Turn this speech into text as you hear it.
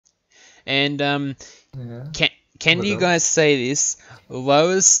And Yeah. can What you else? guys say this?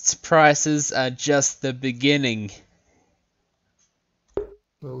 Lowest prices are just the beginning.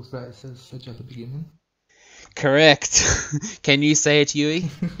 Those prices such at the beginning. Correct. Can you say it, Yui?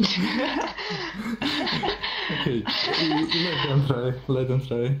 Okay, let them try. Let them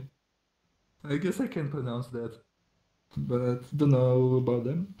try. I guess I can pronounce that, but don't know about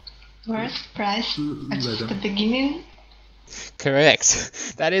them. Worst price Let at the them. beginning.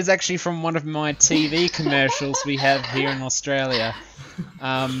 Correct. That is actually from one of my TV commercials we have here in Australia.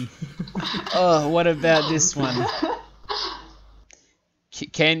 Oh, what about this one?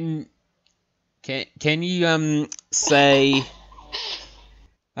 Can you say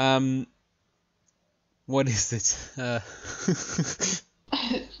what is it?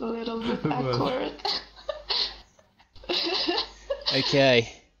 It's a little bit What? awkward.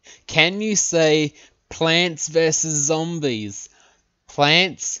 Okay. Can you say Plants versus Zombies?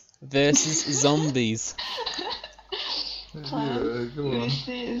 Plants versus Zombies. Yeah, Plants go on.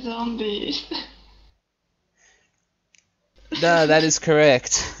 versus zombies. No, that is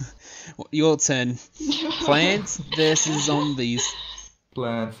correct. Your turn. Plants versus Zombies.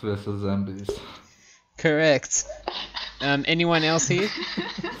 Plants versus zombies. Correct. Anyone else here?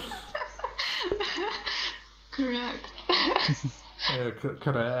 Correct.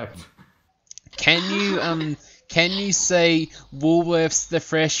 Correct. Can you say Woolworths the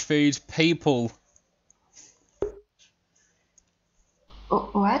fresh food people?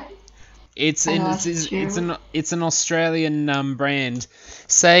 What? It's I in lost it's an Australian brand.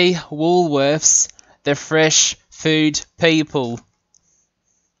 Say Woolworths the fresh food people.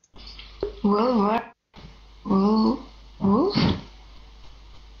 Wolf? Wolf? Wolf? I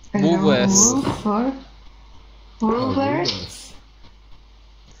don't know, Woolworths. Wolf or Woolworths? Woolworths.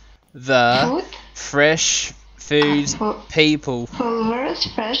 The Food? fresh food people. Woolworths,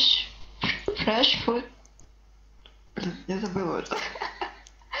 fresh food. Я забыла это.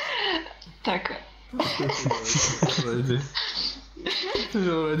 Так. Already.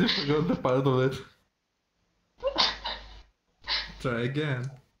 You already forgot the part of it. Try again.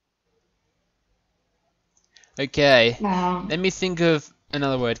 Okay. No. Let me think of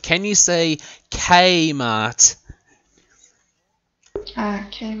another word. Can you say Kmart?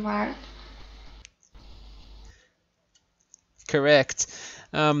 Kmart. Correct.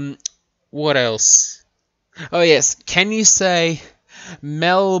 What else? Oh yes. Can you say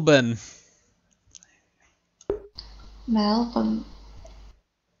Melbourne? Melbourne.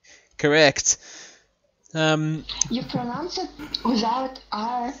 Correct. You pronounce it without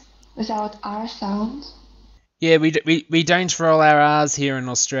R sound. Yeah, we don't roll our R's here in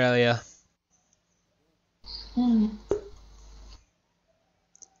Australia.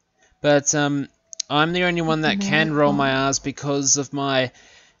 But I'm the only one that can roll my R's because of my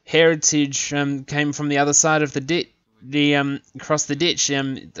heritage. Came from the other side of the across the ditch,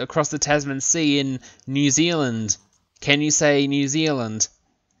 across the Tasman Sea in New Zealand. Can you say New Zealand?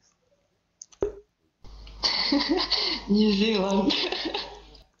 New Zealand.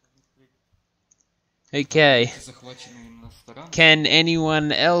 Okay. Can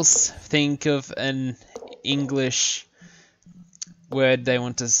anyone else think of an English word they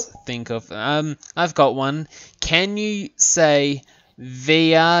want to think of? I've got one. Can you say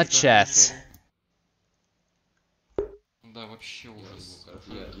VRChat?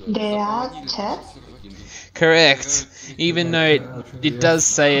 VRChat? Correct. Even though it does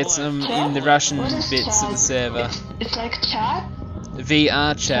say it's in the Russian What is bits chat? of the server. It's like chat?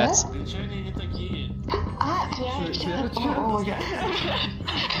 VRChat. VRChat. Oh my god.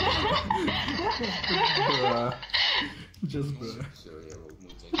 Bruh. Just bruh.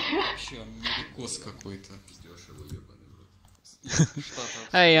 Вообще америкос какой-то.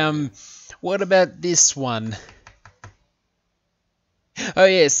 Hey, what about this one? Oh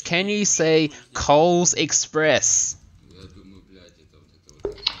yes, can you say Coles Express?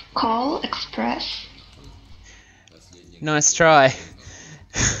 Call Express. Nice try.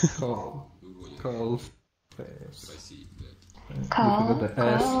 Call space. Call You forgot the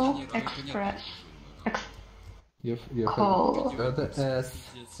S. Express. You Call. forgot the S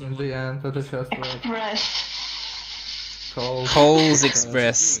in the end of the first word. Express. Coles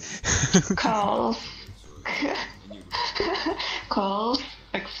Express. Call. Call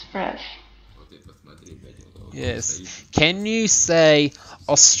Express. Yes. Can you say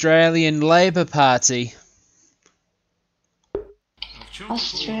Australian Labor Party?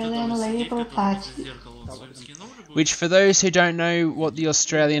 Australian Labour Party. Which, for those who don't know what the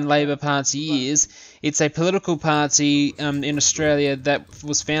Australian Labor Party is, it's a political party in Australia that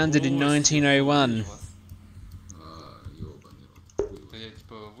was founded in 1901.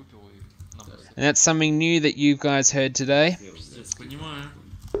 купил и нам просто And that's something new that you guys heard today. Пиздец, понимаю.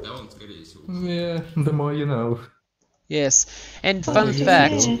 Да он, скорее всего. Yeah, the more you know. Yes. And What fun did you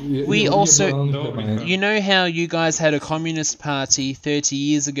fact, say? we You also... blown the mind. You know how you guys had a communist party 30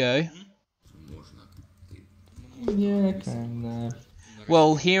 years ago? Можно. Yeah, kinda.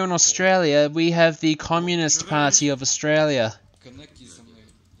 Well, here in Australia, we have the Communist Party of Australia. Коннекти со мной.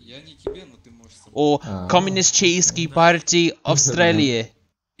 Я не тебе, но ты можешь со мной. Or Ah. Коммунистический партии Австралии.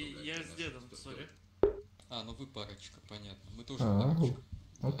 Я с дедом, сори. А, ну вы парочка, понятно. Мы тоже Ah, парочка.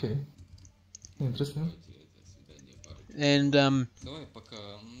 okay. Interesting. And, Давай пока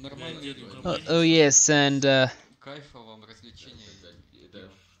нормально. oh yes, and, Кайфа вам, развлечения.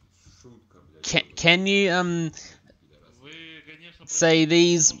 can you, Вы, конечно, say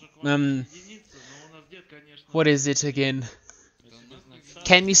these, единицы, но у нас дед, конечно, what is it again? не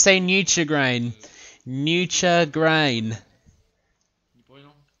Can you say Nutrigrain? Nutrigrain.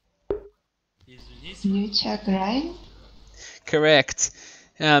 понял. Извините. Nutrigrain? Correct.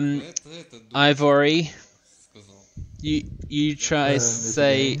 Это Ivory, сказал. you try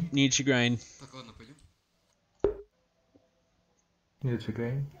say Nutrigrain. Так, ладно, пойдем.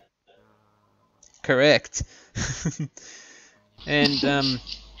 Nutrigrain. Correct. And,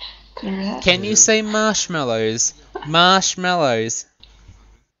 Correct. can you say marshmallows? Marshmallows.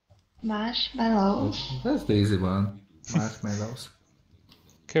 Marshmallows. That's the easy one. Marshmallows.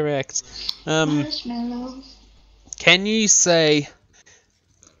 Correct. Marshmallows. Can you say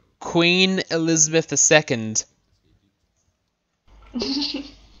Queen Elizabeth II?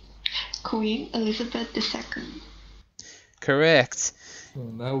 Queen Elizabeth II. Correct. So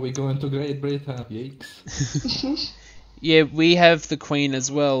now we go into Great Britain. Yikes. Yeah, we have the Queen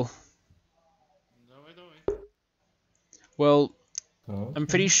as well. Давай. Well, Oh. I'm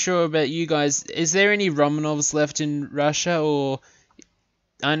pretty sure about you guys. Is there any Romanovs left in Russia, or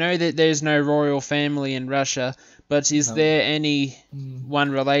I know that there's no royal family in Russia, but is No. there any one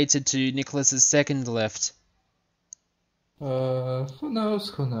related to Nicholas II left, Who knows?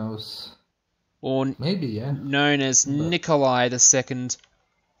 Who knows? or Maybe, yeah. known as Nikolai II?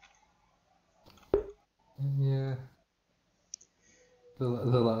 Yeah. The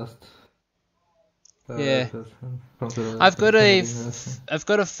last. Yeah. person from the I've got a family, I've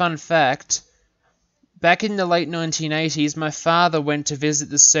got a fun fact. Back in the late 1980s, my father went to visit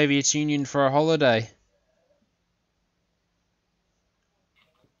the Soviet Union for a holiday.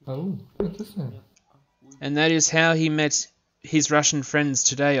 Oh, interesting. And that is how he met his Russian friends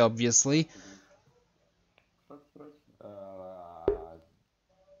today, obviously.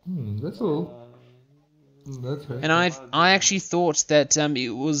 That's all. That's right. And I actually thought that it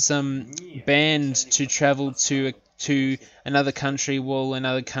was banned to travel to another country while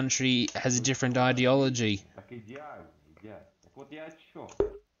another country has a different ideology. Так идеально, идеально. Так вот я о чем?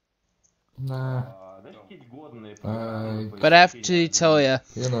 Nah, Достичь годные But I have to tell you,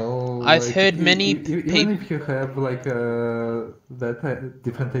 you know. I've like, heard many even people. if you have like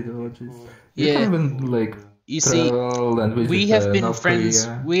different ideologies, you Yeah. can even like You see, travel and visit we have been North friends.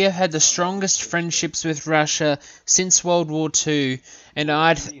 Korea. We have had the strongest friendships with Russia since World War II, and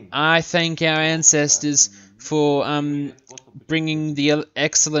I thank our ancestors for bringing the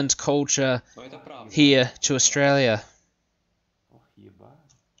excellent culture Но это правда. here to Australia. Ох, еба.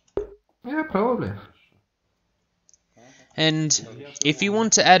 Yeah, probably. And if you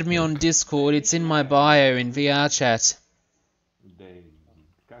want to add me on Discord, it's in my bio in VRChat. Да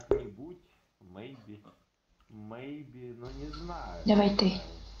как-нибудь, maybe, ну не знаю. Давай ты.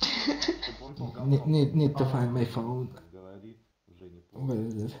 Чтоб он по говну Need to find my phone. говорит, уже не Where помню.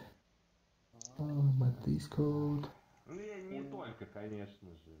 is it? Oh, my Discord. Ну я не только, конечно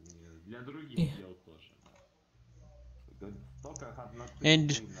же, для других дел тоже. Говорит, столько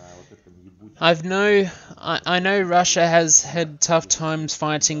And однотипный на вот этом ебучем. I know Russia has had tough times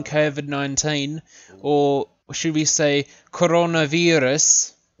fighting COVID-19, or should we say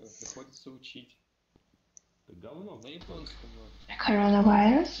coronavirus. Приходится учить. Это говно. На японском.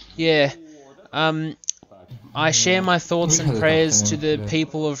 Coronavirus? Yeah. I share my thoughts We and had a tough prayers to time, the yeah.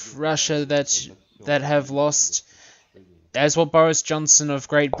 people of Russia that have lost. As what Boris Johnson of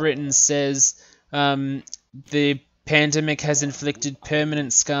Great Britain says, the pandemic has inflicted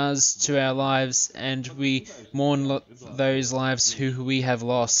permanent scars to our lives, and we mourn those lives who we have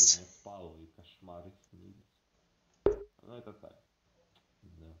lost. Спало и кошмары снились. Ну это так.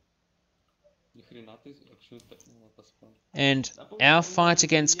 Да. Ни хрена ты вообще так не поспал. And our fight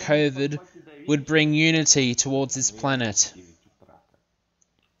against COVID would bring unity towards this planet. 9 утра.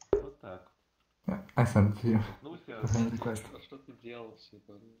 Вот так. I sent it to you. Ну все, Friend request. А что ты делал все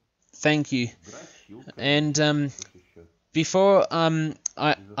это время? Thank you. дрочу. And Что ж еще? before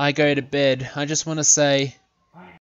I go to bed, I just want to say